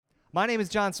My name is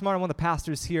John Smart. I'm one of the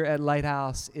pastors here at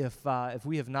Lighthouse. If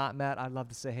we have not met, I'd love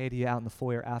to say hey to you out in the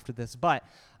foyer after this. But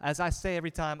as I say every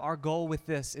time, our goal with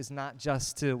this is not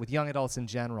just to, with young adults in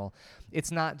general, it's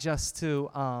not just to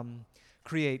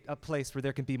create a place where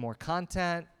there can be more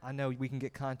content. I know we can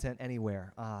get content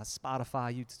anywhere,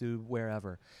 Spotify, YouTube,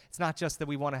 wherever. It's not just that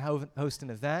we want to host an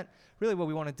event. Really what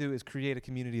we want to do is create a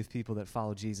community of people that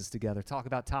follow Jesus together, talk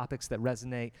about topics that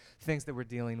resonate, things that we're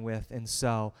dealing with. And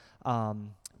so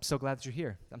I'm so glad that you're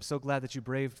here. I'm so glad that you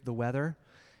braved the weather.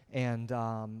 And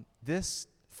this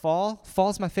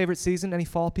fall's my favorite season. Any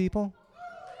fall people?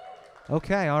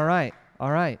 Okay, all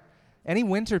right. Any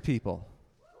winter people?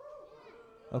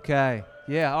 Okay,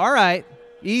 yeah, all right,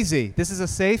 easy. This is a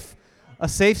safe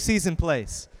season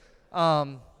place.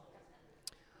 I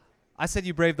said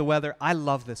you braved the weather. I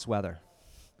love this weather.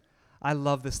 I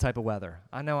love this type of weather.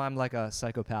 I know I'm like a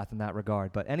psychopath in that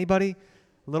regard, but anybody?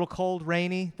 A little cold,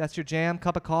 rainy, that's your jam?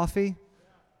 Cup of coffee?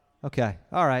 Okay,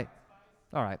 all right,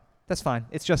 that's fine.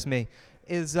 It's just me.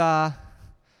 Is my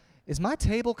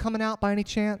table coming out by any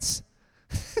chance?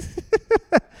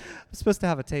 I'm supposed to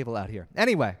have a table out here.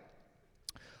 Anyway.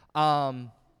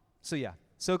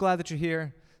 So glad that you're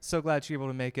here. So glad you're able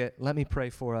to make it. Let me pray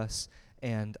for us,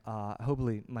 and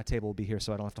hopefully my table will be here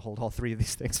so I don't have to hold all three of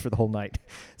these things for the whole night.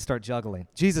 Start juggling.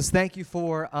 Jesus, thank you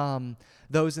for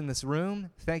those in this room.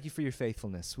 Thank you for your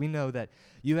faithfulness. We know that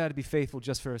you had to be faithful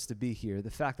just for us to be here.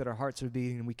 The fact that our hearts are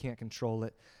beating and we can't control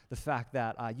it. The fact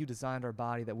that you designed our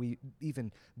body, that we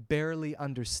even barely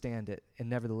understand it, and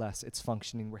nevertheless it's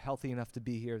functioning. We're healthy enough to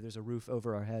be here. There's a roof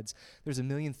over our heads. There's a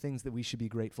million things that we should be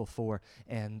grateful for,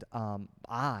 and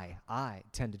I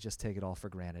tend to just take it all for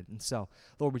granted. And so,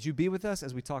 Lord, would you be with us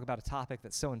as we talk about a topic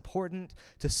that's so important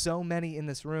to so many in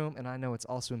this room, and I know it's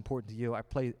also important to you. I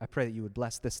pray that you would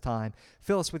bless this time.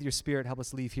 Fill us with your Spirit. Help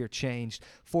us leave here changed.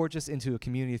 Forge us into a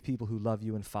community of people who love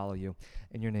you and follow you.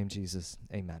 In your name, Jesus,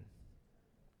 amen.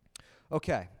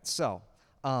 Okay, so,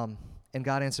 and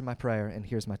God answered my prayer, and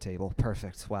here's my table.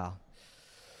 Perfect. Wow.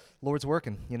 Lord's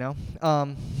working, you know.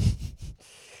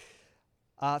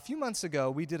 A few months ago,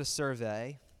 we did a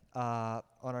survey on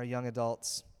our young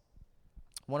adults.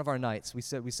 One of our nights, we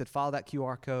said follow that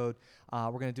QR code.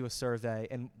 We're going to do a survey,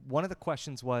 and one of the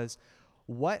questions was,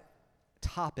 what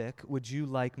topic would you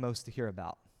like most to hear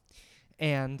about?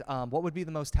 And what would be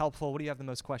the most helpful? What do you have the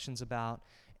most questions about?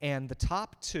 And the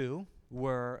top two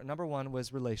were, number one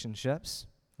was relationships.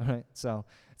 All right, so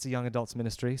it's a young adults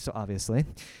ministry, so obviously.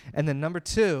 And then number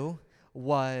two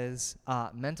was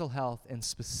mental health, and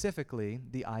specifically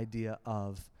the idea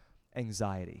of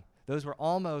anxiety. Those were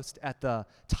almost at the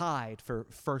tied for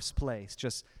first place,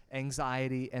 just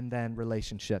anxiety and then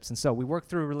relationships. And so we worked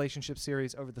through a relationship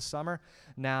series over the summer.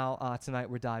 Now, tonight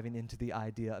we're diving into the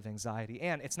idea of anxiety.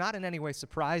 And it's not in any way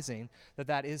surprising that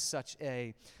that is such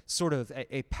a sort of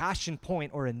a passion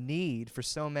point or a need for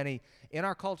so many in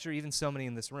our culture, even so many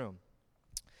in this room.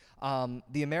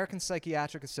 The American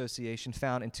Psychiatric Association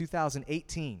found in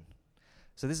 2018,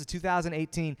 so this is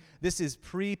 2018, this is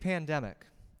pre-pandemic,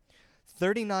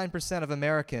 39% of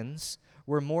Americans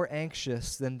were more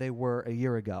anxious than they were a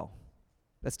year ago.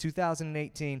 That's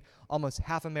 2018. Almost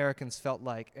half Americans felt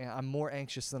like, I'm more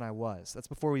anxious than I was. That's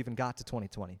before we even got to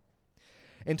 2020.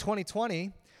 In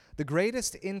 2020, the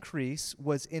greatest increase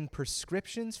was in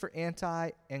prescriptions for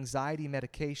anti-anxiety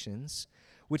medications,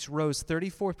 which rose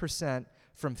 34%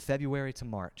 from February to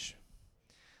March.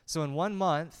 So in 1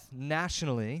 month,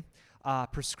 nationally,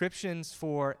 prescriptions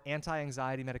for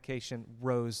anti-anxiety medication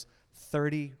rose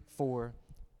 34%.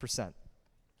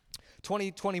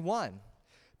 2021,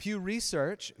 Pew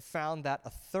Research found that a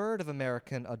third of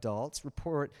American adults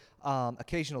report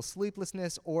occasional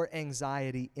sleeplessness or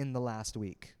anxiety in the last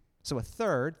week. So a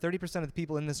third, 30% of the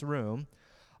people in this room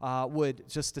would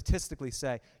just statistically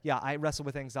say, yeah, I wrestle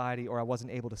with anxiety, or I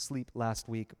wasn't able to sleep last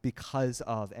week because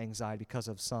of anxiety, because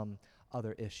of some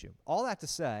other issue. All that to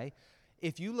say,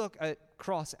 if you look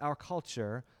across our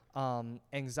culture,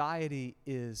 anxiety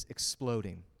is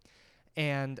exploding.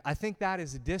 And I think that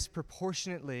is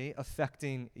disproportionately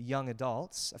affecting young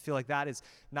adults. I feel like that is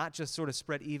not just sort of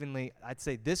spread evenly. I'd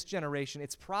say this generation,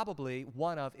 it's probably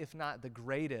one of, if not the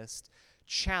greatest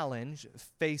challenge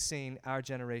facing our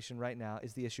generation right now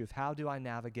is the issue of how do I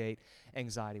navigate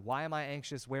anxiety? Why am I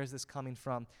anxious? Where's this coming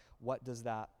from? What does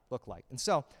that look like? And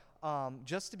so,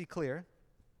 just to be clear,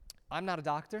 I'm not a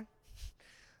doctor.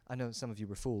 I know some of you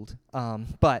were fooled,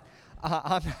 but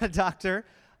I'm not a doctor.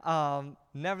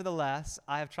 Nevertheless,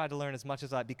 I have tried to learn as much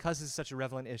as because it's such a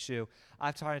relevant issue,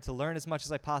 I've tried to learn as much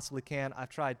as I possibly can. I've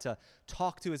tried to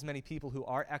talk to as many people who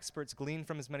are experts, glean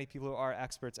from as many people who are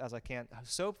experts as I can,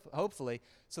 so hopefully,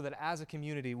 so that as a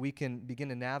community, we can begin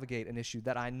to navigate an issue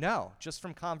that I know just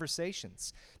from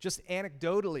conversations, just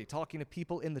anecdotally talking to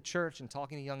people in the church and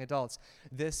talking to young adults.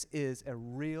 This is a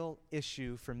real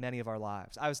issue for many of our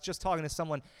lives. I was just talking to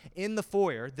someone in the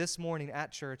foyer this morning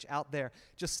at church out there,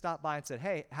 just stopped by and said,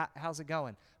 hey, how's it going?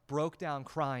 Broke down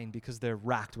crying because they're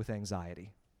racked with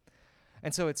anxiety.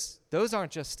 And so those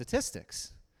aren't just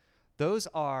statistics. Those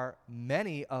are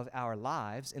many of our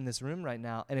lives in this room right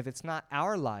now. And if it's not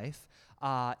our life,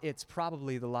 it's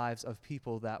probably the lives of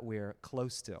people that we're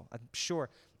close to. I'm sure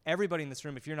everybody in this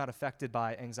room, if you're not affected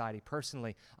by anxiety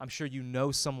personally, I'm sure you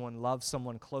know someone, love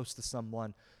someone, close to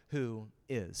someone who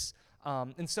is.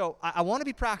 And so I want to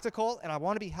be practical and I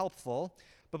want to be helpful.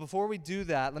 But before we do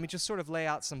that, let me just sort of lay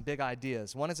out some big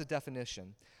ideas. One is a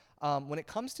definition. When it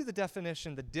comes to the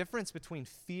definition, the difference between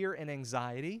fear and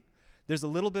anxiety, there's a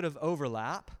little bit of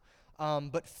overlap,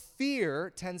 but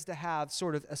fear tends to have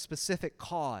sort of a specific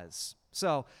cause.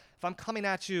 So if I'm coming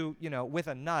at you, with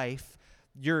a knife,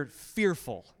 you're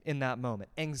fearful in that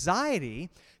moment. Anxiety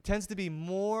tends to be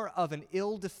more of an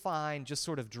ill-defined, just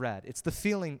sort of dread. It's the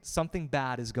feeling something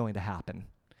bad is going to happen.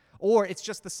 Or it's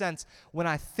just the sense, when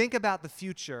I think about the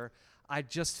future, I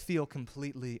just feel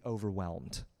completely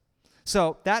overwhelmed.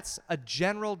 So that's a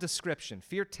general description.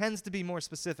 Fear tends to be more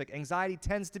specific. Anxiety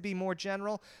tends to be more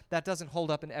general. That doesn't hold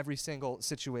up in every single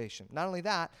situation. Not only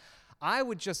that, I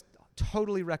would just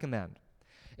totally recommend,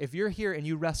 if you're here and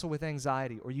you wrestle with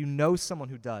anxiety or you know someone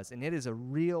who does, and it is a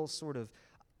real sort of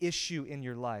issue in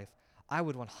your life, I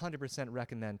would 100%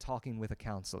 recommend talking with a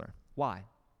counselor. Why?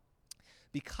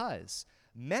 Because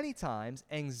many times,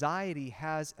 anxiety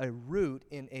has a root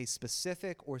in a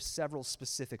specific or several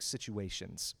specific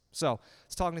situations. So I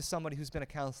was talking to somebody who's been a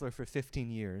counselor for 15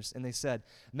 years, and they said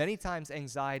many times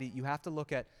anxiety, you have to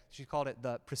look at, she called it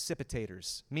the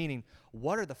precipitators, meaning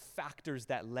what are the factors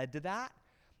that led to that?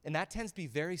 And that tends to be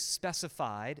very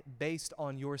specified based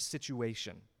on your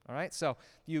situation, all right? So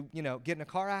you get in a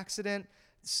car accident,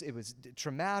 it was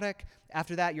traumatic.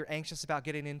 After that, you're anxious about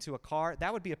getting into a car.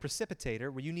 That would be a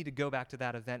precipitator where you need to go back to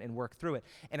that event and work through it.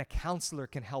 And a counselor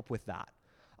can help with that.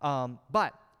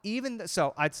 But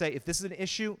so I'd say if this is an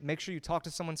issue, make sure you talk to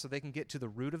someone so they can get to the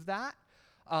root of that.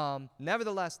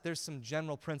 Nevertheless, there's some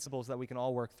general principles that we can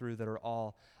all work through that are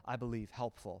all, I believe,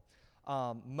 helpful.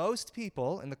 Most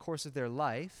people in the course of their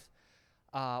life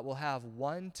will have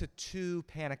 1 to 2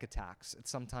 panic attacks at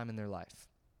some time in their life.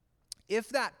 If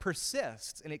that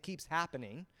persists and it keeps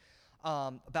happening,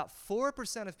 about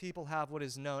 4% of people have what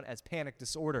is known as panic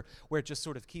disorder, where it just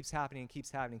sort of keeps happening and keeps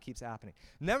happening and keeps happening.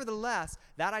 Nevertheless,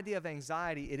 that idea of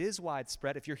anxiety, it is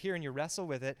widespread. If you're here and you wrestle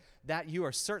with it, that you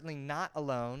are certainly not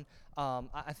alone.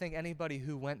 I think anybody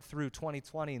who went through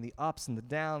 2020 and the ups and the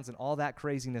downs and all that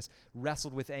craziness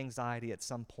wrestled with anxiety at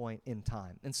some point in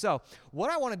time. And so what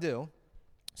I want to do,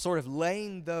 sort of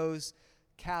laying those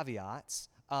caveats,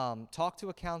 talk to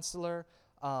a counselor,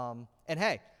 and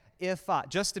hey, if,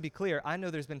 just to be clear, I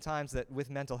know there's been times that with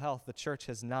mental health, the church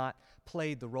has not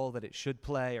played the role that it should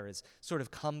play or has sort of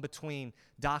come between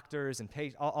doctors and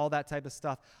patients, all that type of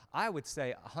stuff. I would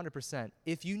say 100%,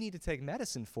 if you need to take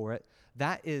medicine for it,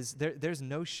 there's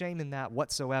no shame in that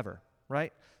whatsoever,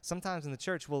 right? Sometimes in the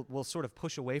church, we'll sort of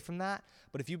push away from that,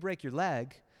 but if you break your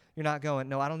leg, you're not going,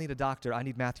 no, I don't need a doctor. I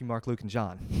need Matthew, Mark, Luke, and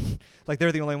John. Like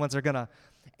they're the only ones that are going to.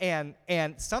 And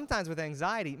sometimes with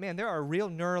anxiety, man, there are real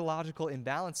neurological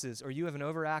imbalances, or you have an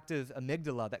overactive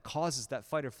amygdala that causes that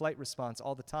fight or flight response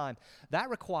all the time. That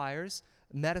requires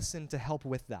medicine to help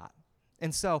with that.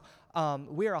 And so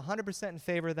we are 100% in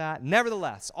favor of that.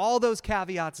 Nevertheless, all those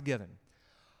caveats given,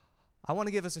 I want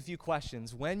to give us a few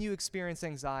questions. When you experience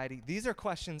anxiety, these are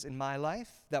questions in my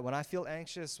life that when I feel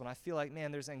anxious, when I feel like,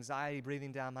 man, there's anxiety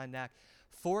breathing down my neck,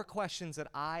 4 questions that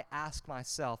I ask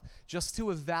myself just to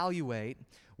evaluate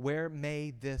where may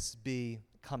this be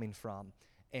coming from.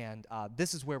 And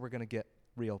this is where we're going to get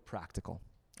real practical.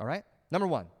 All right? Number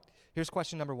 1. Here's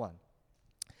question number 1.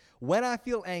 When I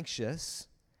feel anxious,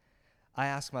 I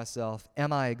ask myself,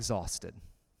 am I exhausted?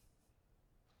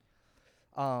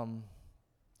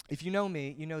 If you know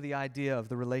me, you know the idea of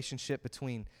the relationship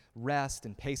between rest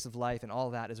and pace of life and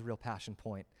all that is a real passion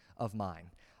point of mine.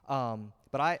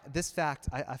 But I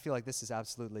feel like this is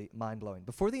absolutely mind-blowing.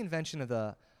 Before the invention of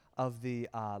the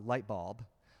light bulb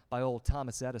by old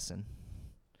Thomas Edison,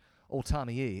 old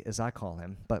Tommy E, as I call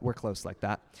him, but we're close like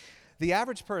that, the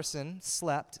average person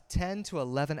slept 10 to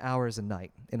 11 hours a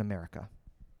night in America.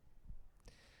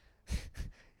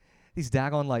 These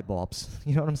daggone light bulbs,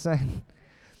 you know what I'm saying?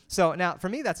 So now, for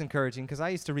me, that's encouraging because I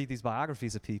used to read these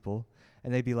biographies of people,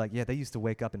 and they'd be like, yeah, they used to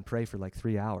wake up and pray for like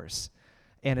 3 hours.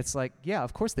 And it's like, yeah,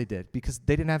 of course they did, because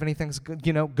they didn't have anything,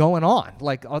 going on.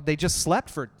 Like, they just slept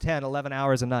for 10, 11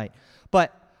 hours a night.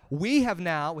 But we have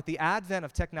now, with the advent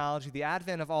of technology, the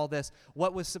advent of all this,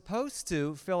 what was supposed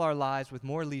to fill our lives with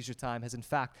more leisure time has, in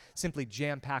fact, simply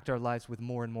jam-packed our lives with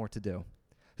more and more to do,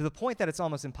 to the point that it's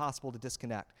almost impossible to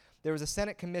disconnect. There was a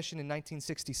Senate commission in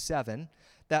 1967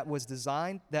 that was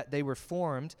designed, that they were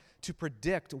formed to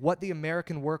predict what the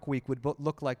American work week would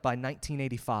look like by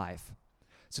 1985.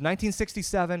 So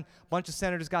 1967, a bunch of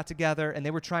senators got together, and they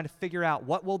were trying to figure out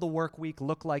what will the work week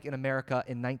look like in America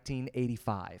in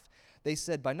 1985. They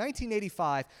said by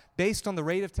 1985, based on the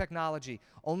rate of technology,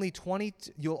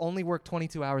 you'll only work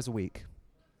 22 hours a week.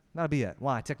 That'll be it.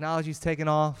 Why? Technology's taken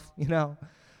off,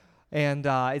 and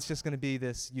it's just going to be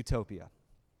this utopia.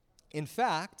 In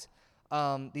fact,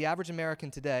 the average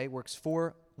American today works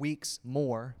 4 weeks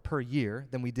more per year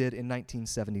than we did in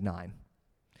 1979.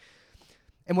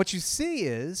 And what you see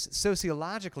is,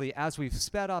 sociologically, as we've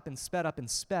sped up and sped up and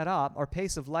sped up, our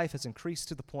pace of life has increased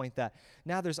to the point that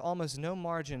now there's almost no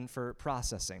margin for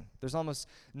processing. There's almost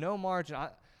no margin.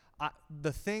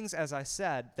 The things, as I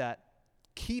said, that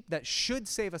should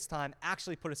save us time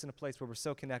actually put us in a place where we're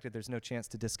so connected there's no chance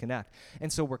to disconnect.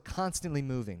 And so we're constantly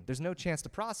moving. There's no chance to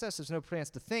process. There's no chance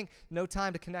to think. No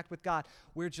time to connect with God.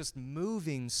 We're just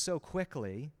moving so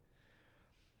quickly.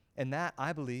 And that,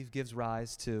 I believe, gives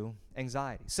rise to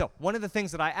anxiety. So one of the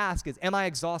things that I ask is, am I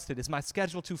exhausted? Is my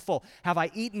schedule too full? Have I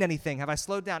eaten anything? Have I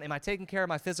slowed down? Am I taking care of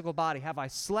my physical body? Have I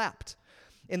slept?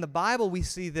 In the Bible, we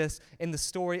see this in the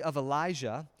story of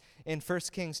Elijah in 1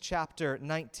 Kings chapter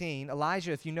 19.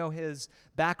 Elijah, if you know his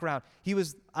background, he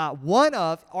was one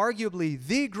of, arguably,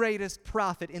 the greatest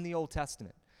prophet in the Old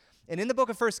Testament. And in the book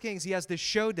of 1 Kings, he has this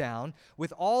showdown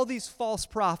with all these false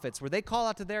prophets where they call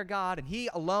out to their God, and he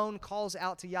alone calls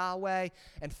out to Yahweh,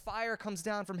 and fire comes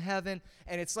down from heaven,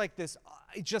 and it's like this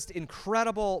just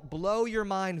incredible,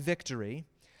 blow-your-mind victory.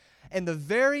 And the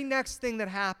very next thing that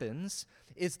happens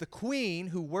is the queen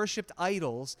who worshipped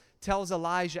idols tells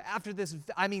Elijah, after this,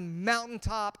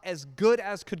 mountaintop, as good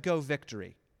as could go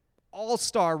victory,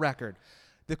 all-star record,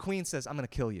 the queen says, I'm going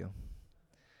to kill you.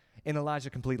 And Elijah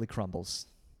completely crumbles.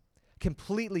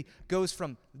 Completely goes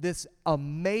from this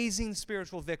amazing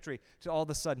spiritual victory to all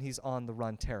of a sudden he's on the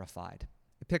run, terrified.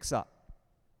 It picks up.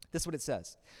 This is what it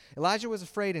says. Elijah was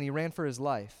afraid and he ran for his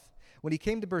life. When he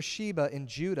came to Beersheba in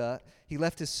Judah, he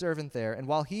left his servant there, and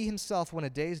while he himself went a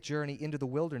day's journey into the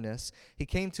wilderness, he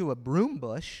came to a broom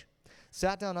bush,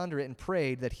 sat down under it, and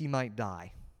prayed that he might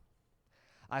die.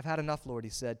 I've had enough, Lord,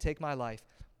 he said. Take my life.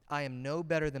 I am no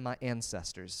better than my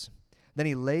ancestors. Then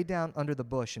he lay down under the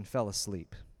bush and fell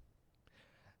asleep.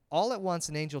 All at once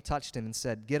an angel touched him and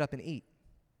said, get up and eat.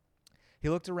 He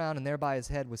looked around, and there by his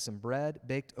head was some bread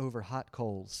baked over hot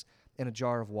coals and a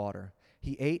jar of water.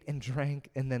 He ate and drank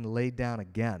and then laid down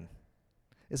again.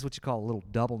 This is what you call a little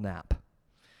double nap.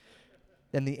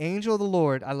 Then the angel of the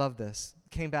Lord, I love this,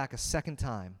 came back a second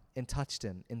time and touched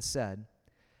him and said,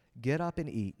 get up and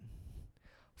eat,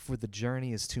 for the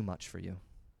journey is too much for you.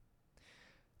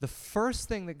 The first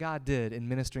thing that God did in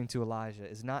ministering to Elijah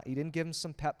is he didn't give him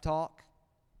some pep talk.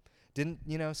 Didn't,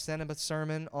 send him a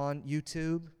sermon on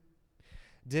YouTube.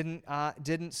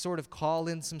 Didn't sort of call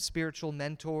in some spiritual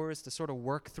mentors to sort of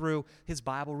work through his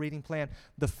Bible reading plan.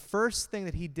 The first thing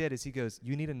that he did is he goes,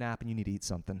 you need a nap and you need to eat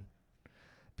something.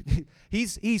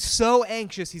 He's so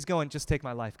anxious, he's going, just take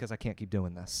my life because I can't keep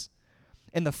doing this.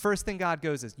 And the first thing God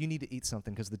goes is, you need to eat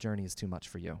something because the journey is too much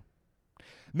for you.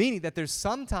 Meaning that there's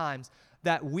sometimes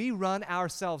that we run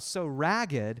ourselves so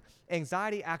ragged,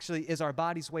 anxiety actually is our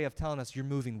body's way of telling us you're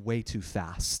moving way too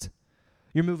fast.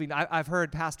 You're moving. I've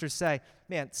heard pastors say,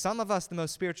 man, some of us, the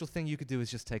most spiritual thing you could do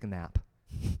is just take a nap.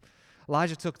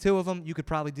 Elijah took 2 of them. You could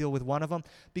probably deal with 1 of them,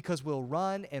 because we'll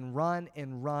run and run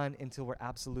and run until we're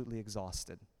absolutely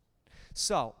exhausted.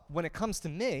 So when it comes to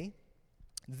me,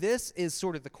 this is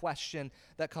sort of the question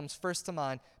that comes first to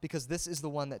mind, because this is the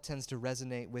one that tends to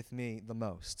resonate with me the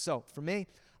most. So for me,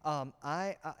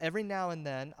 I every now and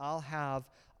then I'll have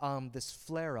this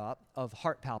flare-up of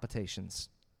heart palpitations.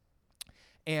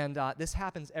 And this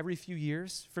happens every few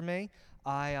years for me.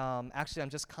 I'm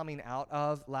just coming out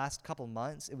of last couple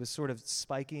months. It was sort of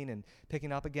spiking and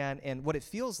picking up again. And what it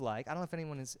feels like, I don't know if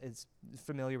anyone is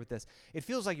familiar with this, it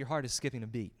feels like your heart is skipping a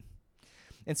beat.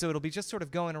 And so it'll be just sort of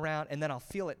going around, and then I'll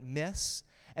feel it miss,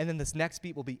 and then this next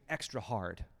beat will be extra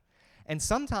hard. And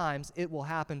sometimes it will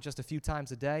happen just a few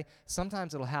times a day.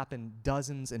 Sometimes it'll happen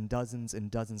dozens and dozens and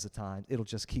dozens of times. It'll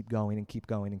just keep going and keep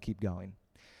going and keep going.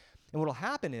 And what will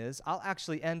happen is I'll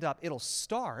actually it'll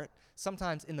start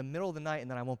sometimes in the middle of the night, and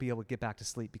then I won't be able to get back to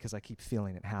sleep because I keep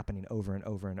feeling it happening over and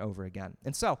over and over again.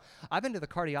 And so I've been to the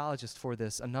cardiologist for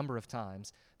this a number of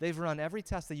times. They've run every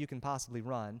test that you can possibly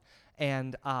run,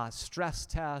 and stress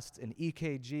tests and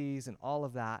EKGs and all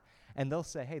of that. And they'll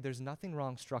say, hey, there's nothing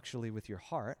wrong structurally with your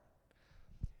heart.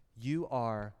 You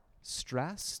are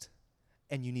stressed,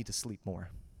 and you need to sleep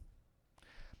more.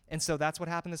 And so that's what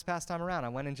happened this past time around. I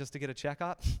went in just to get a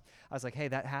checkup. I was like, hey,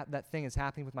 that thing is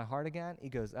happening with my heart again. He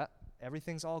goes,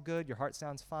 everything's all good. Your heart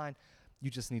sounds fine. You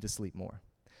just need to sleep more.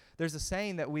 There's a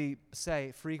saying that we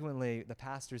say frequently, the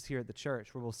pastors here at the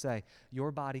church, where we'll say,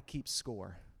 your body keeps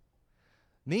score.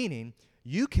 Meaning,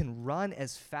 you can run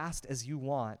as fast as you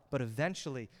want, but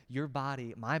eventually your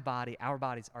body, my body, our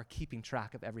bodies are keeping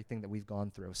track of everything that we've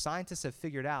gone through. Scientists have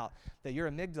figured out that your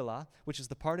amygdala, which is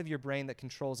the part of your brain that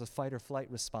controls a fight or flight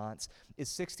response, is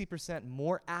 60%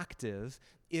 more active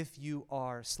if you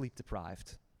are sleep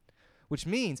deprived. Which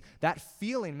means that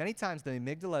feeling, many times the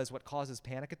amygdala is what causes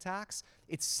panic attacks.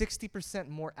 It's 60%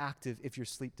 more active if you're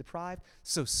sleep deprived.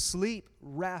 So sleep,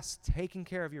 rest, taking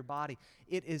care of your body,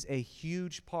 it is a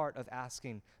huge part of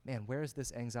asking, man, where does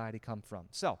this anxiety come from?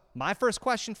 So my first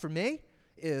question for me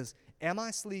is, am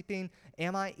I sleeping?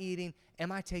 Am I eating?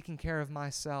 Am I taking care of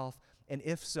myself? And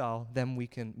if so, then we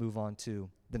can move on to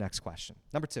the next question.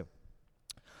 Number 2,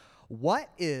 what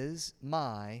is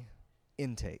my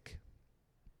intake?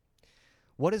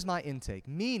 What is my intake?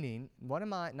 Meaning,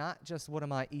 not just what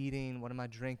am I eating, what am I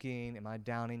drinking, am I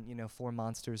downing, 4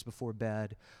 monsters before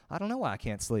bed? I don't know why I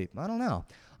can't sleep. I don't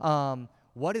know.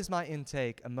 What is my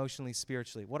intake emotionally,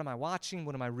 spiritually? What am I watching?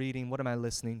 What am I reading? What am I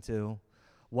listening to?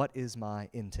 What is my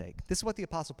intake? This is what the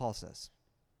Apostle Paul says.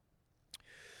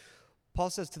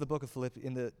 Paul says to the book of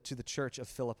to the church of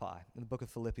Philippi, in the book of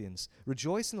Philippians,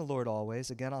 rejoice in the Lord always.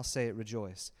 Again, I'll say it,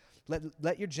 rejoice.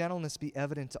 Let your gentleness be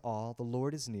evident to all. The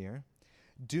Lord is near.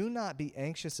 Do not be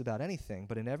anxious about anything,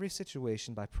 but in every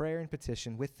situation, by prayer and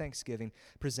petition, with thanksgiving,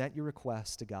 present your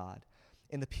requests to God.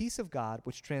 And the peace of God,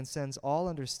 which transcends all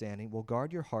understanding, will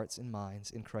guard your hearts and minds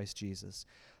in Christ Jesus.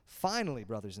 Finally,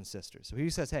 brothers and sisters, so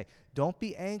he says, hey, don't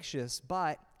be anxious,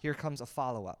 but here comes a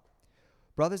follow-up.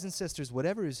 Brothers and sisters,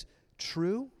 whatever is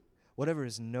true, whatever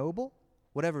is noble,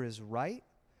 whatever is right,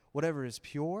 whatever is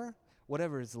pure,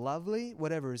 whatever is lovely,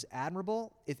 whatever is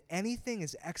admirable, if anything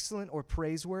is excellent or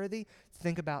praiseworthy,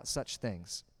 think about such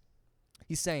things.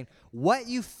 He's saying what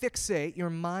you fixate your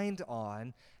mind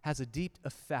on has a deep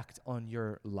effect on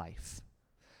your life.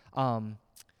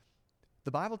 The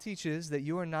Bible teaches that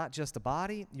you are not just a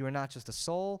body, you are not just a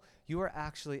soul, you are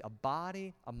actually a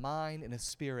body, a mind, and a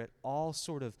spirit all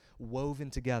sort of woven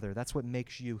together. That's what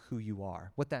makes you who you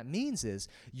are. What that means is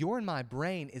your and my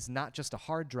brain is not just a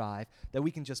hard drive that we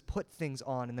can just put things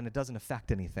on and then it doesn't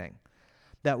affect anything.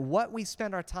 That what we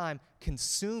spend our time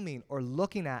consuming or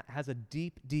looking at has a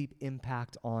deep, deep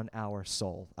impact on our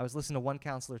soul. I was listening to one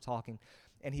counselor talking,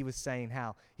 and he was saying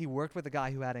how he worked with a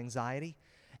guy who had anxiety.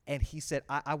 And he said,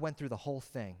 I went through the whole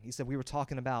thing. He said, we were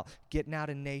talking about getting out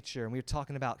in nature, and we were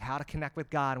talking about how to connect with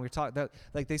God, and we were talking about,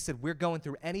 like they said, we're going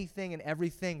through anything and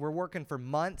everything. We're working for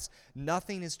months.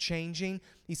 Nothing is changing.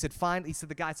 He said, fine. He said,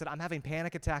 the guy said, I'm having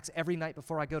panic attacks every night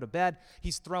before I go to bed.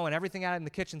 He's throwing everything out in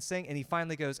the kitchen sink, and he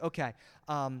finally goes, okay,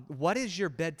 what is your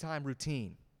bedtime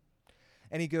routine?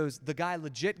 And he goes, the guy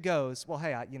legit goes, well,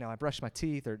 hey, I brush my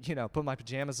teeth or, put my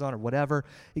pajamas on or whatever.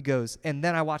 He goes, and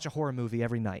then I watch a horror movie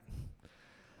every night.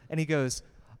 And he goes,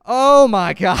 oh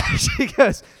my gosh. He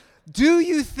goes, do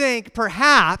you think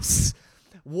perhaps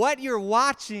what you're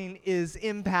watching is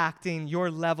impacting your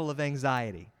level of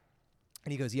anxiety?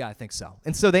 And he goes, yeah, I think so.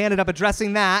 And so they ended up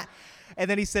addressing that. And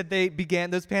then he said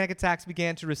those panic attacks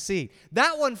began to recede.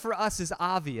 That one for us is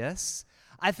obvious.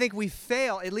 I think we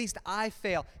fail, at least I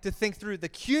fail, to think through the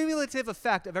cumulative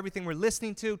effect of everything we're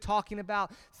listening to, talking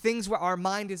about, things where our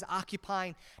mind is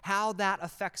occupying, how that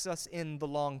affects us in the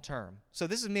long term. So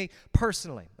this is me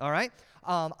personally, all right?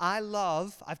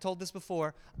 I've told this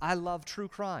before, I love true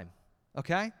crime,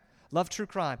 okay? Love true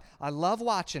crime. I love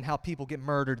watching how people get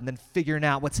murdered and then figuring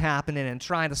out what's happening and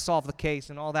trying to solve the case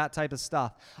and all that type of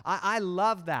stuff. I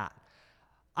love that.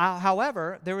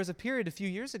 However, there was a period a few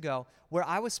years ago where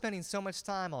I was spending so much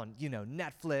time on,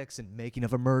 Netflix and Making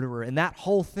of a Murderer and that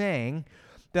whole thing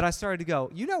that I started to go,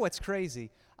 what's crazy?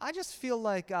 I just feel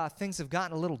like things have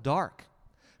gotten a little dark.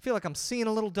 I feel like I'm seeing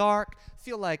a little dark. I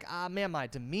feel like, my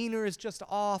demeanor is just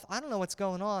off. I don't know what's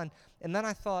going on. And then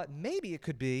I thought, maybe it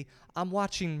could be I'm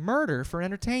watching murder for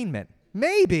entertainment.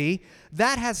 Maybe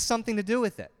that has something to do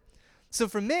with it. So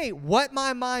for me, what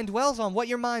my mind dwells on, what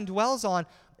your mind dwells on,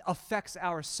 affects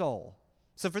our soul.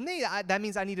 So for me, that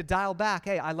means I need to dial back.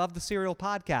 Hey, I love the Serial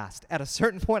podcast. At a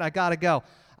certain point, I got to go.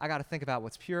 I got to think about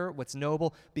what's pure, what's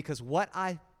noble, because what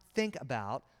I think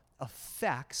about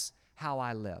affects how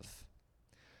I live.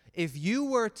 If you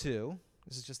were to,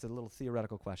 this is just a little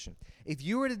theoretical question, if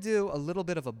you were to do a little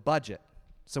bit of a budget,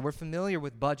 so we're familiar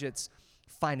with budgets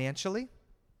financially,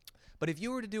 but if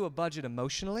you were to do a budget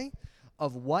emotionally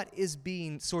of what is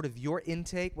being sort of your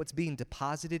intake, what's being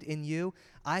deposited in you,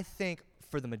 I think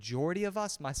for the majority of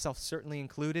us, myself certainly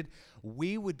included,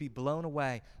 we would be blown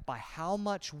away by how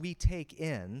much we take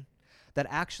in that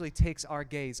actually takes our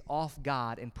gaze off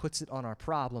God and puts it on our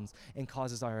problems and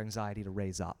causes our anxiety to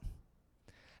raise up.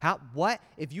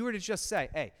 If you were to just say,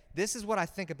 hey, this is what I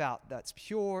think about that's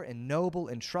pure and noble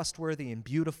and trustworthy and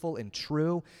beautiful and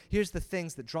true. Here's the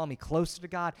things that draw me closer to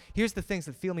God. Here's the things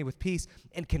that fill me with peace,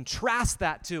 and contrast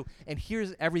that to, and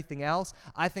here's everything else.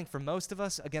 I think for most of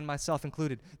us, again, myself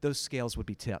included, those scales would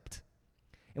be tipped.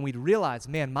 And we'd realize,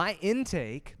 man, my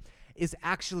intake is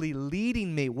actually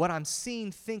leading me. What I'm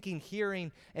seeing, thinking,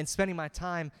 hearing, and spending my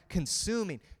time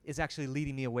consuming is actually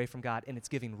leading me away from God, and it's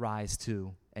giving rise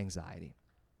to anxiety.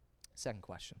 Second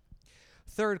question.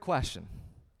 Third question.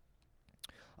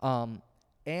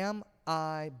 Am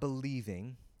I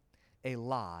believing a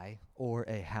lie or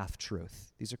a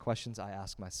half-truth? These are questions I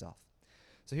ask myself.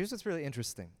 So here's what's really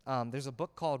interesting. There's a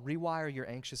book called Rewire Your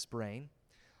Anxious Brain,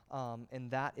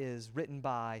 and that is written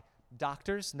by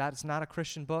doctors. It's not a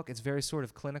Christian book. It's very sort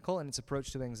of clinical in its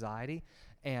approach to anxiety.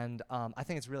 And I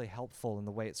think it's really helpful in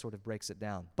the way it sort of breaks it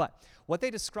down. But what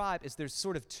they describe is there's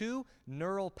sort of two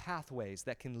neural pathways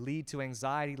that can lead to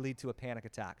anxiety, lead to a panic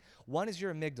attack. One is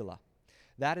your amygdala.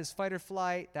 That is fight or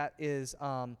flight. That is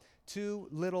two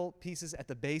little pieces at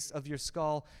the base of your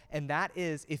skull. And that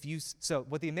is so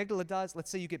what the amygdala does, let's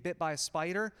say you get bit by a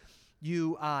spider.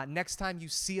 You next time you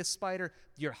see a spider,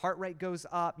 your heart rate goes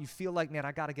up. You feel like, man,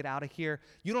 I got to get out of here.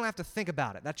 You don't have to think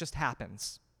about it. That just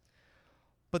happens.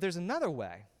 But there's another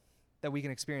way that we can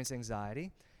experience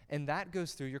anxiety, and that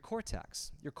goes through your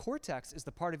cortex. Your cortex is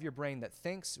the part of your brain that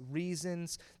thinks,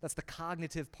 reasons. That's the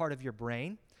cognitive part of your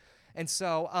brain. And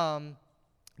so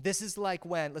this is like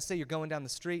when, let's say you're going down the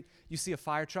street, you see a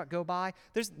fire truck go by.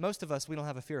 Most of us, we don't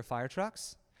have a fear of fire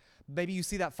trucks. Maybe you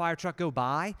see that fire truck go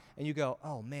by, and you go,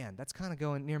 oh, man, that's kind of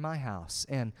going near my house.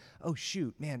 And, oh,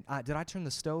 shoot, man, did I turn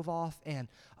the stove off? And,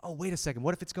 oh, wait a second,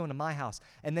 what if it's going to my house?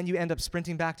 And then you end up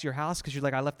sprinting back to your house because you're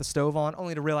like, I left the stove on,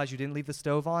 only to realize you didn't leave the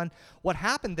stove on. What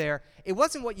happened there, it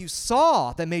wasn't what you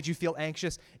saw that made you feel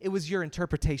anxious. It was your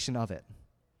interpretation of it.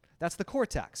 That's the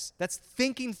cortex. That's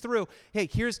thinking through, hey,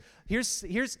 here's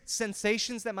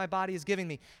sensations that my body is giving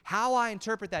me. How I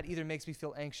interpret that either makes me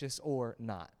feel anxious or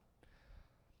not.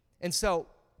 And so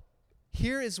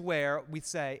here is where we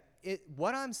say,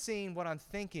 what I'm seeing, what I'm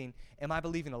thinking, am I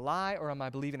believing a lie or am I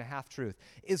believing a half-truth?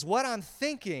 Is what I'm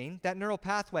thinking, that neural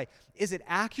pathway, is it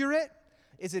accurate?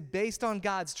 Is it based on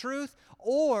God's truth?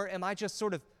 Or am I just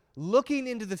sort of looking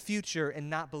into the future and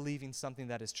not believing something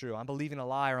that is true? I'm believing a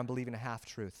lie or I'm believing a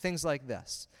half-truth. Things like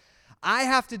this. I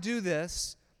have to do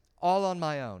this all on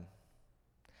my own.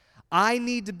 I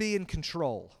need to be in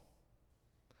control.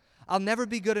 I'll never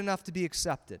be good enough to be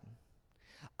accepted.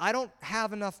 I don't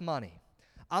have enough money.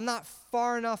 I'm not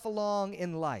far enough along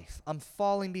in life. I'm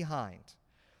falling behind.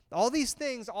 All these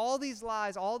things, all these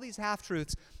lies, all these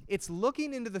half-truths, it's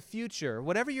looking into the future,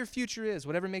 whatever your future is,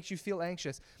 whatever makes you feel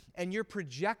anxious, and you're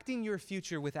projecting your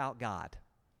future without God.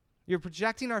 You're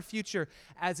projecting our future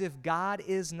as if God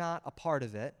is not a part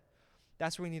of it.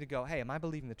 That's where we need to go, hey, am I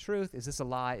believing the truth? Is this a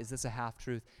lie? Is this a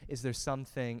half-truth? Is there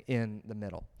something in the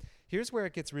middle? Here's where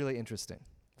it gets really interesting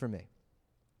for me,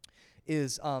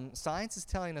 is science is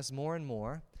telling us more and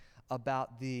more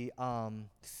about the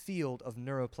field of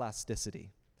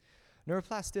neuroplasticity.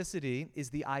 Neuroplasticity is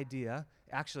the idea,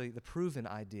 actually the proven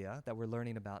idea that we're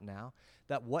learning about now,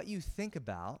 that what you think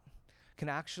about can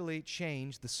actually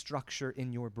change the structure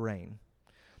in your brain.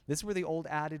 This is where the old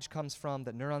adage comes from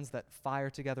that neurons that fire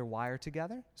together wire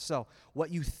together. So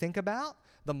what you think about,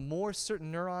 the more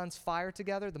certain neurons fire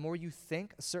together, the more you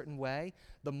think a certain way,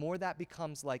 the more that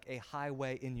becomes like a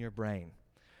highway in your brain.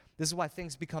 This is why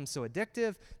things become so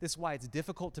addictive. This is why it's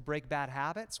difficult to break bad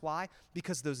habits. Why?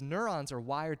 Because those neurons are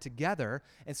wired together,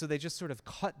 and so they just sort of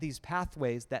cut these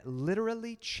pathways that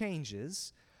literally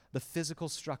changes the physical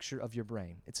structure of your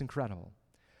brain. It's incredible.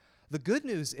 The good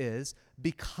news is,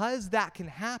 because that can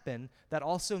happen, that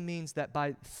also means that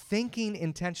by thinking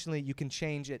intentionally, you can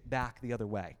change it back the other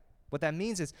way. What that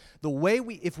means is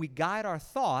if we guide our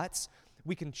thoughts,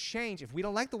 we can change. If we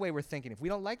don't like the way we're thinking, if we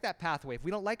don't like that pathway, if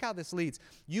we don't like how this leads,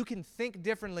 you can think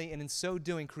differently and in so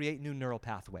doing create new neural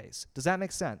pathways. Does that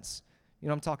make sense? You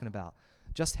know what I'm talking about.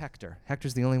 Just Hector.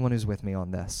 Hector's the only one who's with me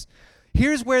on this.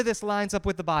 Here's where this lines up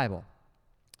with the Bible.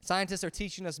 Scientists are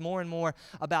teaching us more and more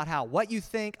about how what you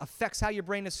think affects how your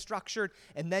brain is structured,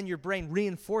 and then your brain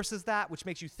reinforces that, which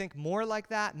makes you think more like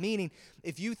that. Meaning,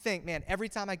 if you think, man, every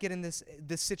time I get in this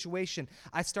situation,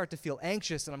 I start to feel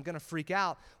anxious and I'm going to freak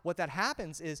out, what's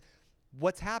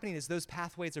happening is those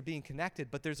pathways are being connected,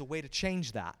 but there's a way to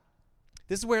change that.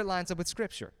 This is where it lines up with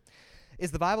Scripture.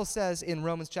 The Bible says in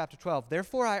Romans chapter 12,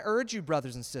 "Therefore I urge you,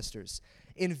 brothers and sisters,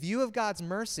 in view of God's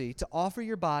mercy, to offer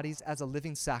your bodies as a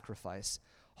living sacrifice,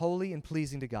 holy and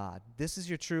pleasing to God. This is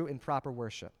your true and proper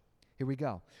worship." Here we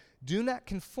go. "Do not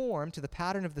conform to the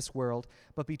pattern of this world,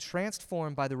 but be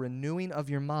transformed by the renewing of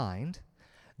your mind.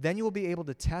 Then you will be able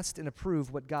to test and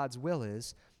approve what God's will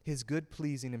is, his good,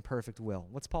 pleasing, and perfect will."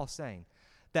 What's Paul saying?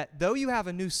 That though you have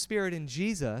a new spirit in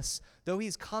Jesus, though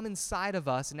he's come inside of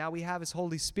us and now we have his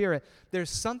Holy Spirit, there's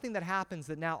something that happens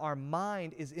that now our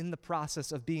mind is in the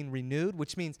process of being renewed,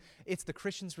 which means it's the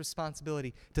Christian's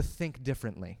responsibility to think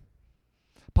differently.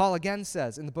 Paul again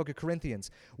says in the book of Corinthians,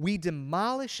 "We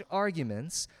demolish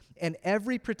arguments and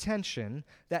every pretension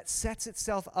that sets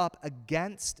itself up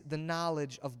against the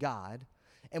knowledge of God,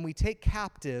 and we take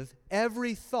captive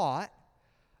every thought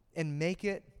and make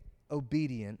it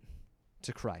obedient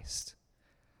to Christ."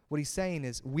 What he's saying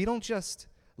is we don't just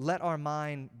let our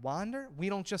mind wander. We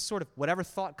don't just sort of, whatever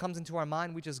thought comes into our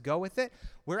mind, we just go with it.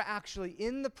 We're actually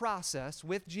in the process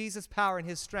with Jesus' power and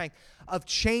his strength of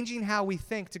changing how we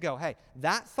think to go, hey,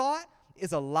 that thought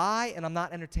is a lie and I'm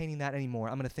not entertaining that anymore.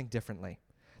 I'm going to think differently.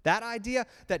 That idea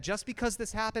that just because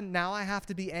this happened, now I have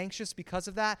to be anxious because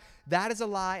of that, that is a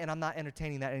lie and I'm not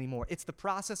entertaining that anymore. It's the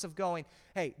process of going,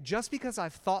 hey, just because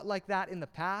I've thought like that in the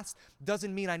past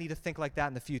doesn't mean I need to think like that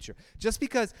in the future. Just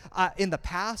because in the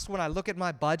past when I look at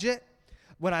my budget,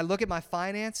 when I look at my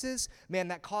finances, man,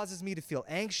 that causes me to feel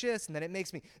anxious, and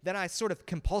then I sort of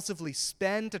compulsively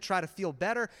spend to try to feel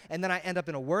better, and then I end up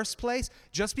in a worse place.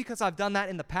 Just because I've done that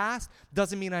in the past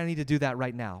doesn't mean I need to do that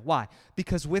right now. Why?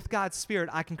 Because with God's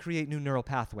Spirit, I can create new neural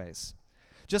pathways.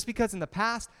 Just because in the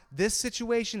past this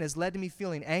situation has led to me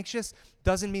feeling anxious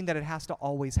doesn't mean that it has to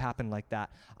always happen like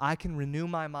that. I can renew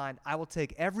my mind. I will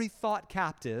take every thought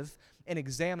captive and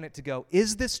examine it to go,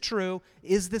 is this true?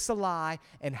 Is this a lie?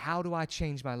 And how do I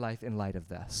change my life in light of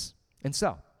this? And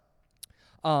so,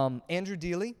 Andrew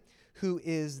Dealey, who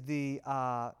is the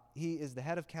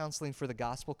head of counseling for the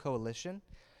Gospel Coalition,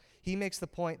 he makes the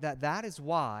point that is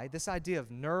why this idea of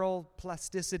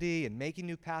neuroplasticity and making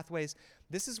new pathways,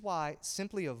 this is why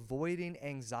simply avoiding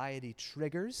anxiety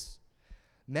triggers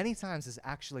many times is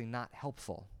actually not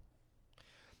helpful.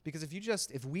 Because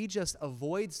if we just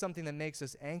avoid something that makes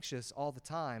us anxious all the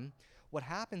time, what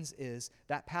happens is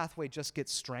that pathway just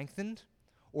gets strengthened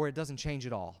or it doesn't change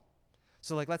at all.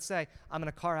 So like let's say I'm in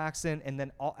a car accident and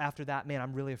then after that, man,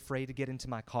 I'm really afraid to get into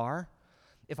my car.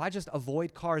 If I just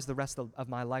avoid cars the rest of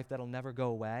my life, that'll never go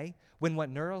away. When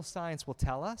what neuroscience will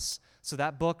tell us, so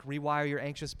that book, Rewire Your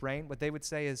Anxious Brain, what they would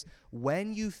say is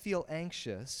when you feel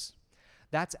anxious,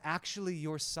 that's actually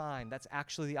your sign. That's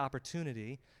actually the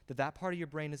opportunity that part of your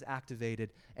brain is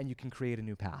activated and you can create a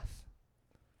new path.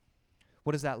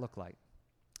 What does that look like?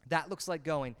 That looks like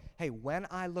going, hey, when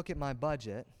I look at my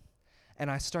budget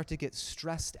and I start to get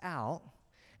stressed out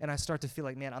and I start to feel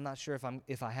like, man, I'm not sure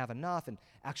if I have enough, and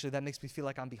actually that makes me feel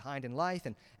like I'm behind in life,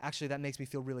 and actually that makes me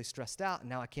feel really stressed out, and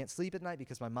now I can't sleep at night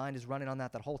because my mind is running on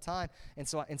that whole time. And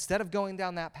so instead of going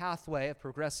down that pathway of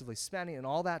progressively spending and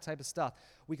all that type of stuff,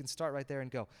 we can start right there and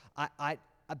go,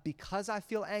 because I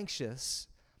feel anxious,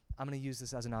 I'm going to use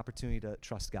this as an opportunity to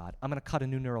trust God. I'm going to cut a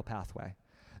new neural pathway.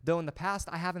 Though in the past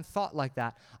I haven't thought like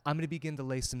that, I'm going to begin to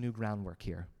lay some new groundwork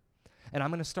here. And I'm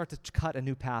going to start to cut a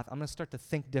new path. I'm going to start to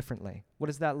think differently. What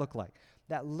does that look like?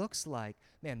 That looks like,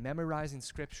 man, memorizing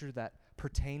scripture that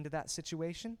pertain to that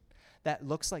situation. That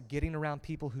looks like getting around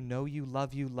people who know you,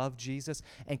 love Jesus,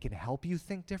 and can help you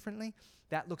think differently.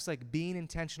 That looks like being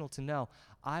intentional to know,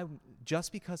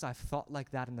 just because I've thought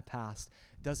like that in the past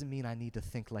doesn't mean I need to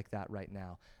think like that right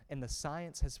now. And the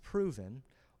science has proven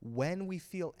when we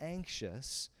feel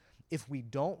anxious, if we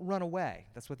don't run away,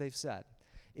 that's what they've said.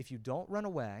 If you don't run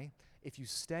away, if you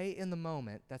stay in the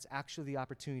moment, that's actually the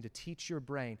opportunity to teach your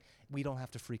brain, we don't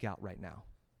have to freak out right now.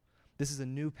 This is a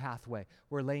new pathway.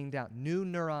 We're laying down. New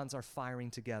neurons are firing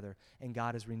together, and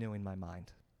God is renewing my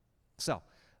mind. So,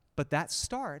 but that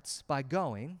starts by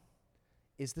going,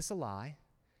 is this a lie?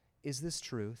 Is this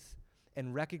truth?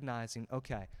 And recognizing,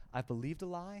 okay, I've believed a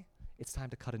lie. It's time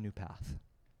to cut a new path.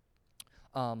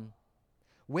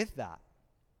 With that,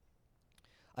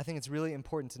 I think it's really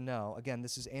important to know, again,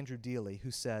 this is Andrew Dealey,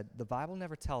 who said, the Bible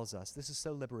never tells us, this is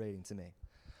so liberating to me,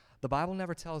 the Bible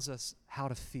never tells us how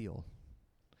to feel.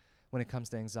 when it comes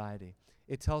to anxiety.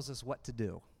 It tells us what to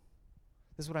do.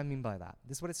 This is what I mean by that.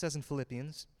 This is what it says in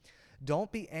Philippians.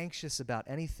 Don't be anxious about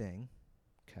anything,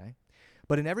 okay?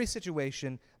 But in every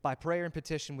situation, by prayer and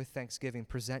petition with thanksgiving,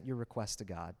 present your request to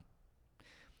God.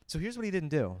 So here's what he didn't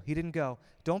do. He didn't go,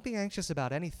 don't be anxious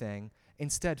about anything.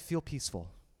 Instead, feel peaceful.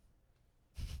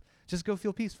 Just go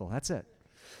feel peaceful. That's it.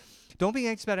 Don't be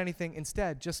anxious about anything.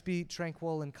 Instead, just be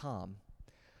tranquil and calm.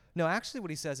 No, actually what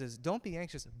he says is, don't be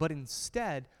anxious, but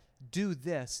instead, do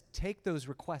this. Take those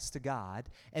requests to God.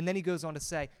 And then he goes on to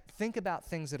say, think about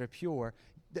things that are pure.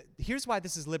 Here's why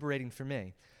this is liberating for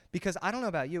me. Because I don't know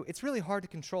about you, it's really hard to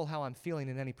control how I'm feeling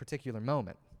in any particular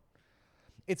moment.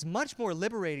 It's much more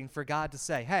liberating for God to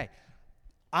say, hey,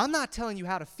 I'm not telling you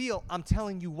how to feel, I'm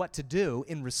telling you what to do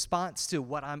in response to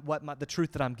the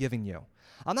truth that I'm giving you.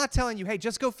 I'm not telling you, hey,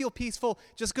 just go feel peaceful,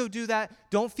 just go do that,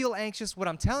 don't feel anxious. What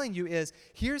I'm telling you is,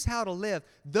 here's how to live.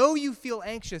 Though you feel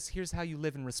anxious, here's how you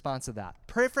live in response to that.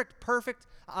 Perfect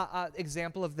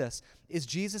example of this is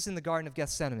Jesus in the Garden of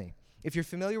Gethsemane. If you're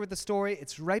familiar with the story,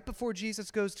 it's right before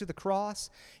Jesus goes to the cross.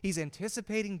 He's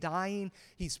anticipating dying.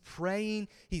 He's praying.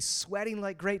 He's sweating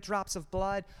like great drops of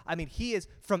blood. I mean, he is,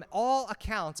 from all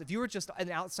accounts, if you were just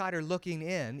an outsider looking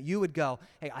in, you would go,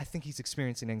 hey, I think he's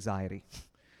experiencing anxiety.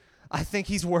 I think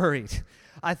he's worried.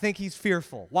 I think he's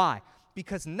fearful. Why?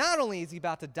 Because not only is he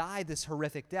about to die this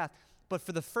horrific death, but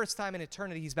for the first time in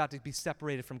eternity, he's about to be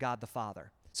separated from God the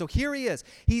Father. So here he is.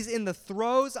 He's in the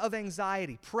throes of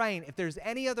anxiety, praying, if there's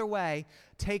any other way,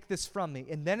 take this from me.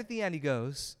 And then at the end he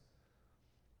goes,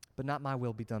 but not my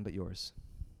will be done but yours.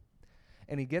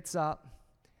 And he gets up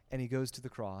and he goes to the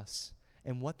cross.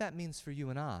 And what that means for you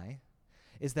and I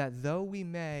is that though we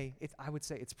may, I would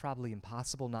say it's probably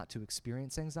impossible not to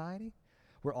experience anxiety.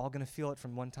 We're all going to feel it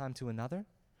from one time to another.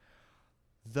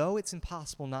 Though it's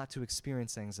impossible not to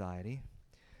experience anxiety,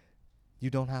 you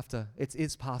don't have to, it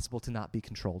is possible to not be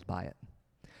controlled by it.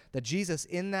 That Jesus,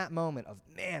 in that moment of,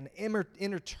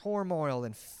 inner turmoil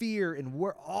and fear and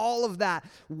all of that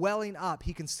welling up,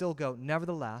 he can still go,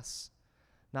 nevertheless,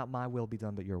 not my will be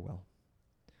done, but your will.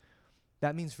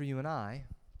 That means for you and I,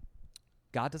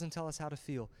 God doesn't tell us how to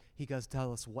feel. He does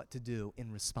tell us what to do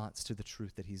in response to the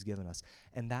truth that he's given us.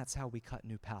 And that's how we cut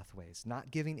new pathways. Not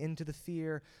giving into the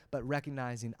fear, but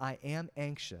recognizing I am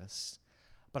anxious,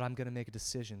 but I'm going to make a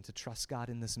decision to trust God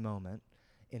in this moment,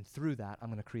 and through that, I'm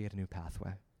going to create a new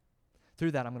pathway.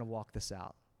 Through that, I'm going to walk this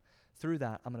out. Through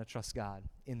that, I'm going to trust God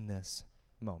in this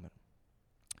moment.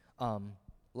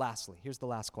 Lastly, here's the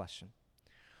last question.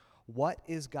 What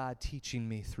is God teaching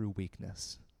me through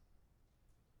weakness?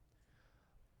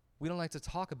 We don't like to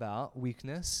talk about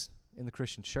weakness in the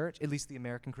Christian church, at least the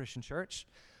American Christian church.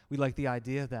 We like the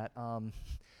idea that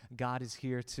God is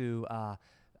here to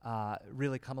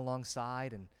really come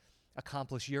alongside and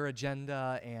accomplish your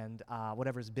agenda and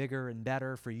whatever's bigger and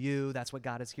better for you. That's what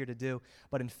God is here to do.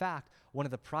 But in fact, one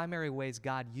of the primary ways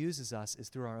God uses us is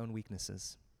through our own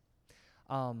weaknesses.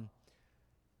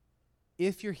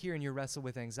 If you're here and you wrestle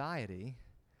with anxiety,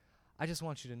 I just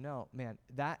want you to know, man,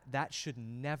 that should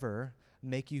never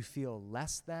make you feel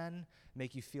less than,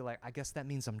 make you feel like, I guess that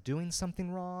means I'm doing something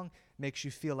wrong, makes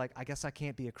you feel like, I guess I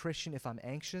can't be a Christian if I'm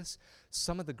anxious.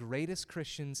 Some of the greatest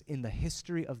Christians in the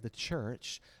history of the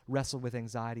church wrestle with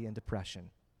anxiety and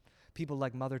depression. People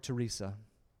like Mother Teresa,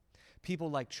 people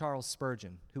like Charles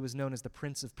Spurgeon, who was known as the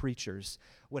Prince of Preachers,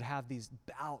 would have these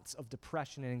bouts of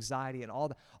depression and anxiety and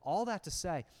all that to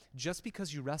say, just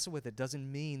because you wrestle with it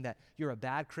doesn't mean that you're a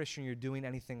bad Christian or you're doing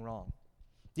anything wrong.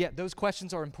 Yeah, those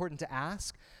questions are important to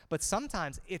ask, but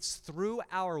sometimes it's through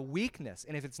our weakness.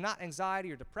 And if it's not anxiety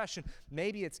or depression,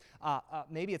 maybe it's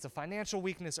a financial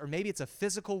weakness, or maybe it's a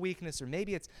physical weakness, or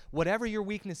maybe it's whatever your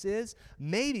weakness is.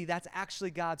 Maybe that's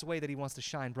actually God's way that he wants to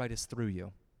shine brightest through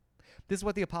you. This is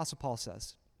what the Apostle Paul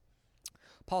says.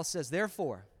 Paul says,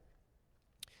 therefore,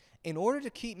 in order to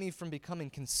keep me from becoming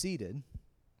conceited.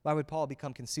 Why would Paul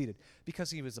become conceited? Because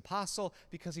he was apostle,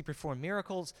 because he performed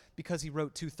miracles, because he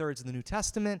wrote 2/3 of the New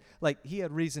Testament. Like, he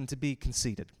had reason to be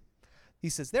conceited. He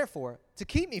says, therefore, to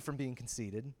keep me from being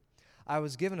conceited, I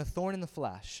was given a thorn in the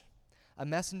flesh, a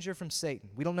messenger from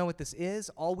Satan. We don't know what this is.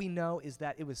 All we know is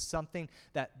that it was something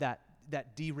that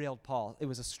derailed Paul. It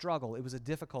was a struggle. It was a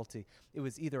difficulty. It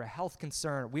was either a health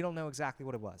concern. We don't know exactly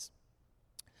what it was.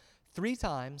 3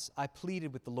 times I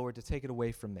pleaded with the Lord to take it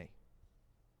away from me.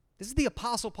 This is the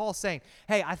Apostle Paul saying,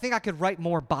 hey, I think I could write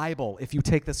more Bible if you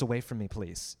take this away from me,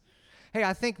 please. Hey,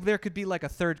 I think there could be like a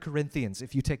 3 Corinthians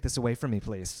if you take this away from me,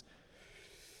 please.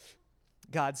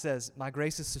 God says, my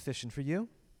grace is sufficient for you,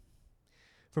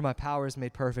 for my power is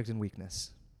made perfect in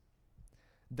weakness.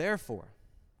 Therefore,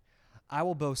 I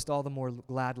will boast all the more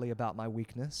gladly about my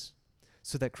weakness,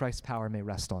 so that Christ's power may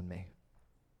rest on me.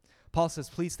 Paul says,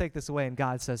 please take this away. And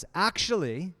God says,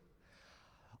 actually,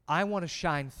 I want to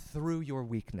shine through your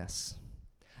weakness.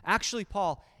 Actually,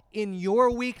 Paul, in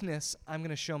your weakness, I'm going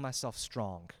to show myself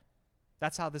strong.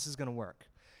 That's how this is going to work.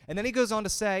 And then he goes on to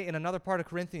say in another part of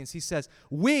Corinthians, he says,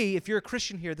 we, if you're a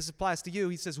Christian here, this applies to you,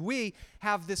 he says, we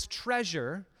have this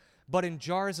treasure, but in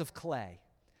jars of clay.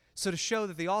 So to show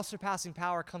that the all-surpassing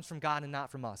power comes from God and not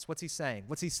from us. What's he saying?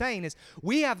 What he's saying is,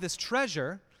 we have this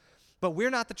treasure, but we're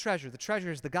not the treasure. The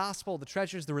treasure is the gospel. The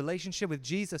treasure is the relationship with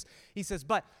Jesus. He says,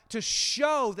 but to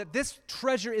show that this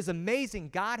treasure is amazing,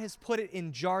 God has put it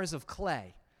in jars of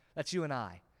clay. That's you and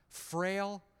I.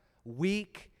 Frail,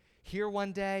 weak, here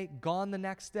one day, gone the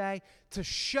next day. To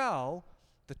show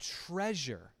the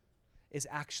treasure is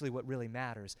actually what really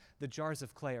matters. The jars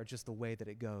of clay are just the way that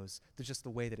it goes. They're just the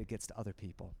way that it gets to other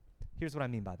people. Here's what I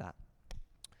mean by that.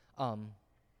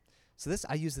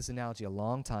 I used this analogy a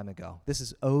long time ago. This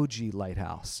is OG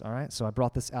Lighthouse, all right? So I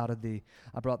brought this out of the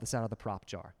prop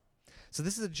jar. So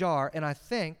this is a jar, and I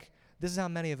think this is how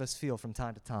many of us feel from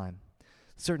time to time.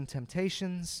 Certain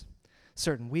temptations,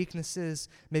 certain weaknesses,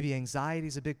 maybe anxiety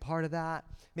is a big part of that.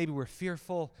 Maybe we're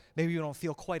fearful. Maybe we don't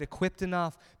feel quite equipped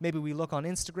enough. Maybe we look on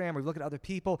Instagram or we look at other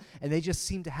people and they just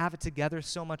seem to have it together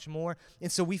so much more. And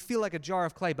so we feel like a jar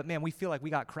of clay, but man, we feel like we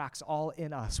got cracks all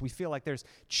in us. We feel like there's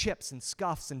chips and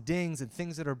scuffs and dings and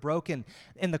things that are broken.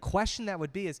 And the question that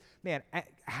would be is, man,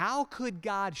 how could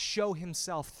God show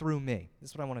himself through me?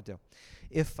 This is what I want to do.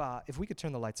 If we could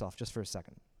turn the lights off just for a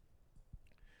second.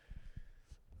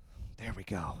 There we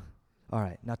go. All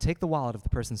right, now take the wallet of the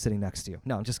person sitting next to you.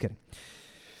 No, I'm just kidding.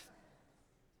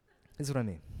 This is what I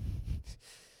mean.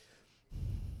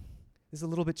 This is a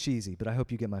little bit cheesy, but I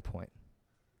hope you get my point.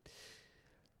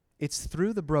 It's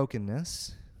through the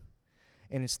brokenness,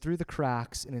 and it's through the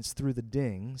cracks, and it's through the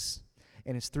dings,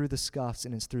 and it's through the scuffs,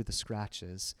 and it's through the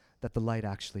scratches that the light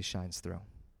actually shines through.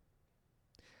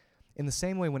 In the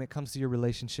same way, when it comes to your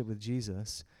relationship with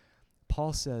Jesus,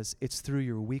 Paul says, it's through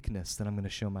your weakness that I'm going to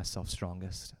show myself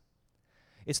strongest.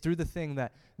 It's through the thing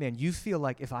that, man, you feel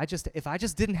like if I just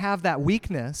didn't have that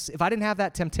weakness, if I didn't have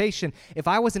that temptation, if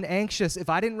I wasn't anxious, if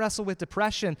I didn't wrestle with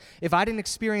depression, if I didn't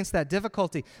experience that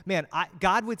difficulty, man,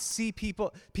 God would see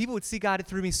people would see God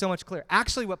through me so much clearer.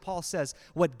 Actually,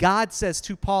 what God says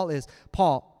to Paul is,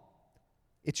 Paul,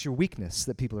 it's your weakness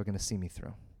that people are going to see me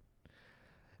through.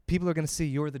 People are going to see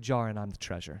you're the jar and I'm the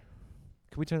treasure.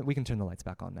 We can turn the lights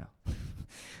back on now.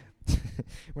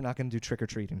 We're not going to do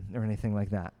trick-or-treating or anything like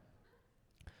that.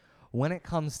 When it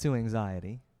comes to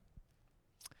anxiety,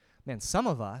 man, some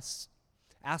of us,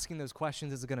 asking those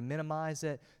questions, is it going to minimize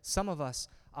it? Some of us,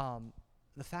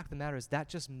 the fact of the matter is that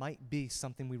just might be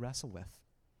something we wrestle with.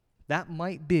 That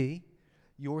might be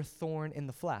your thorn in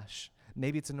the flesh.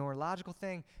 Maybe it's a neurological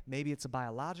thing. Maybe it's a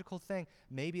biological thing.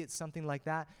 Maybe it's something like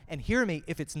that. And hear me,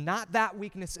 if it's not that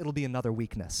weakness, it'll be another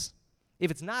weakness. If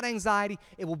it's not anxiety,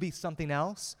 it will be something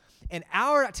else. And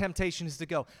our temptation is to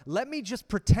go, let me just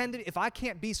pretend, if I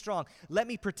can't be strong, let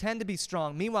me pretend to be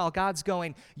strong. Meanwhile, God's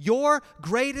going, your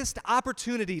greatest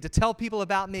opportunity to tell people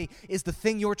about me is the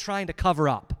thing you're trying to cover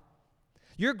up.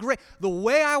 The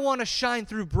way I want to shine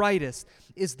through brightest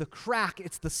is the crack,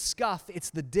 it's the scuff, it's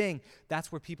the ding.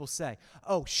 That's where people say,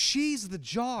 oh, she's the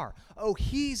jar. Oh,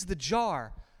 he's the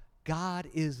jar. God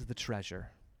is the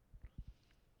treasure.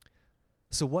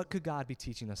 So what could God be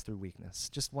teaching us through weakness?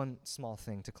 Just one small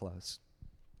thing to close.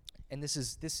 And this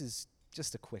is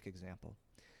just a quick example.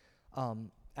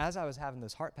 As I was having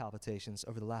those heart palpitations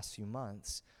over the last few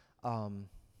months,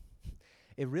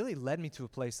 it really led me to a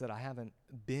place that I haven't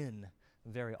been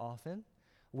very often,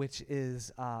 which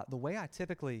is the way I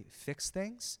typically fix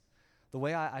things, the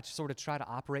way I sort of try to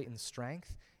operate in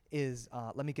strength is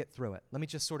let me get through it. Let me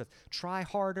just sort of try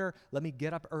harder. Let me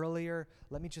get up earlier.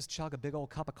 Let me just chug a big old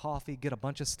cup of coffee, get a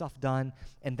bunch of stuff done,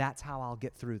 and that's how I'll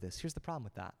get through this. Here's the problem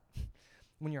with that.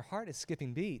 When your heart is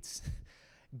skipping beats,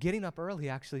 getting up early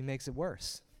actually makes it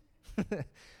worse.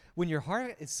 When your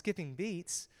heart is skipping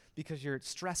beats because you're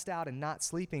stressed out and not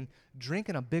sleeping,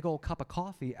 drinking a big old cup of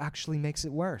coffee actually makes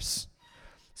it worse.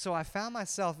 So I found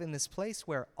myself in this place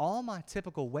where all my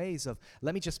typical ways of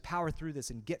let me just power through this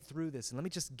and get through this and let me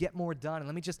just get more done and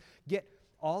let me just get,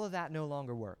 all of that no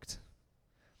longer worked.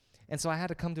 And so I had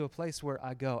to come to a place where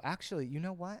I go, actually, you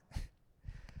know what?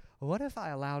 What if I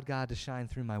allowed God to shine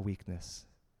through my weakness?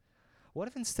 What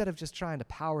if instead of just trying to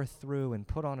power through and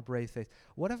put on a brave face,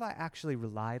 what if I actually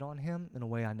relied on him in a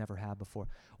way I never had before?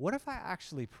 What if I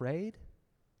actually prayed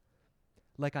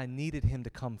like I needed him to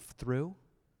come through?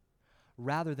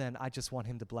 Rather than I just want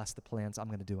him to bless the plans I'm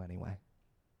going to do anyway.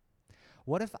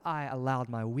 What if I allowed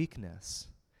my weakness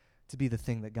to be the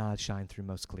thing that God shined through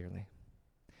most clearly?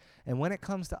 And when it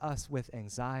comes to us with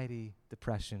anxiety,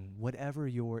 depression, whatever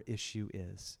your issue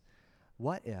is,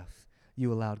 what if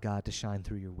you allowed God to shine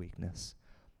through your weakness?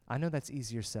 I know that's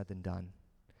easier said than done,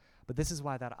 but this is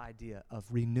why that idea of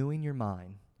renewing your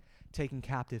mind, taking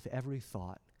captive every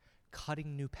thought,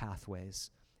 cutting new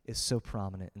pathways is so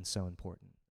prominent and so important.